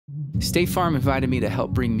State Farm invited me to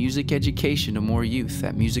help bring music education to more youth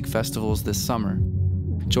at music festivals this summer,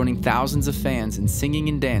 joining thousands of fans in singing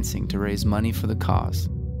and dancing to raise money for the cause.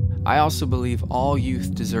 I also believe all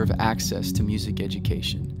youth deserve access to music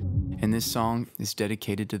education, and this song is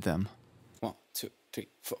dedicated to them. 1, 2, 3,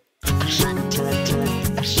 4.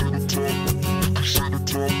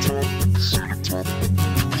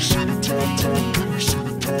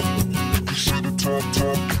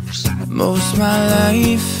 Most my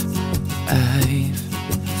life I've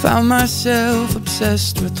found myself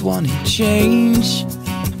obsessed with wanting change,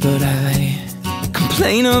 but I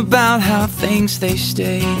complain about how things they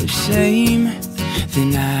stay the same.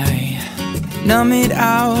 Then I numb it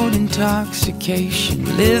out, intoxication,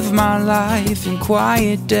 live my life in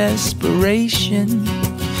quiet desperation.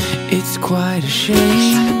 It's quite a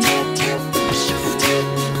shame.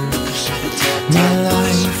 My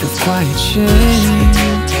life with quiet shame.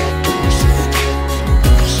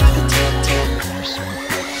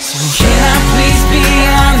 So can I please be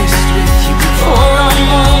honest with you? For a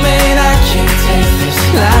moment I can't take this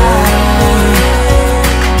life.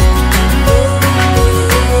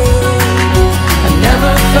 I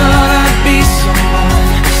never thought I'd be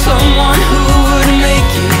someone who would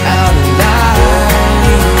make it out alive.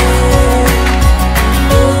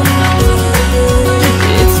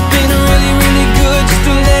 It's been really, really good just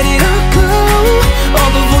to let it all go.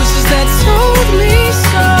 All the voices that told me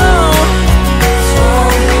so.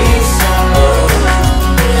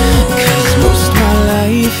 Cause most of my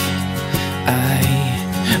life I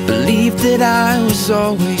believed that I was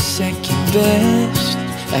always second best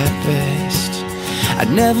at best.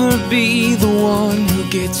 I'd never be the one who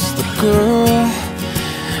gets the girl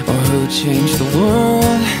or who changed the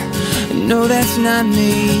world. No, that's not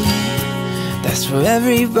me. That's for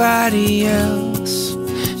everybody else.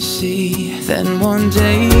 See, then one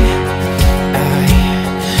day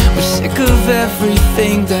I was sick of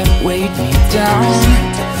everything that weighed me down,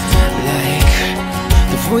 like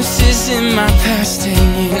the voices in my past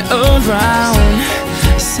hanging around,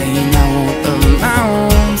 saying I won't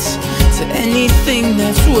amount to anything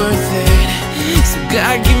that's worth it. So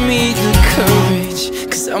God, give me the courage,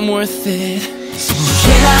 cause I'm worth it. So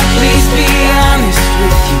can I please be honest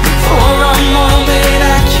with you? For a moment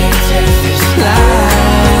I can't take this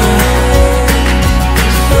life.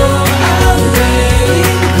 So I'll let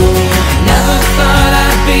it go. Never thought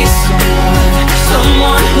I'd be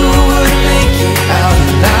someone who would make it out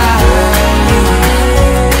alive.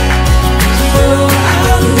 So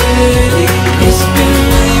I'll let it go. It's been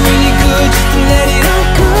really, really good just to let it all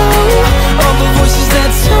go. All the voices that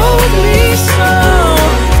told me so.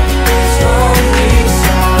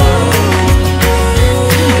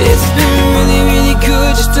 It's been really, really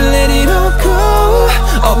good just to let it all go.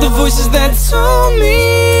 All the voices that told me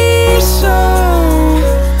so.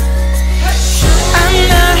 I'm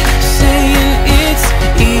not saying it's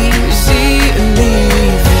easy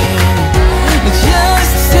leaving,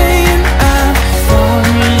 just saying I found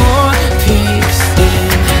more peace in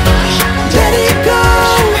let it go.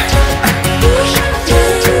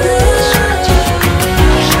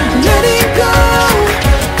 Let it go.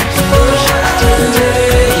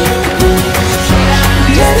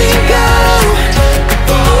 Let it go.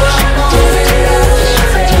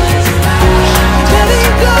 Let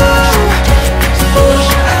it go.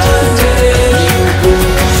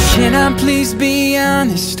 Can I please be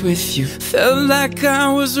honest with you? Felt like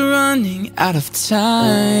I was running out of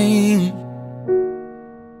time.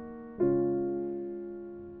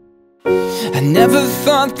 I never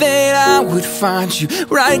thought that I would find you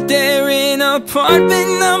right there in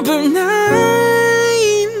apartment number 9,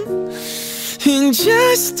 and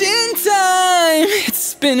just in time.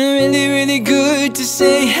 It's been really, really good to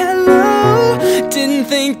say hello. Didn't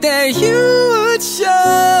think that you would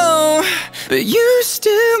show, but you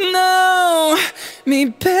still know me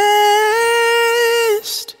better.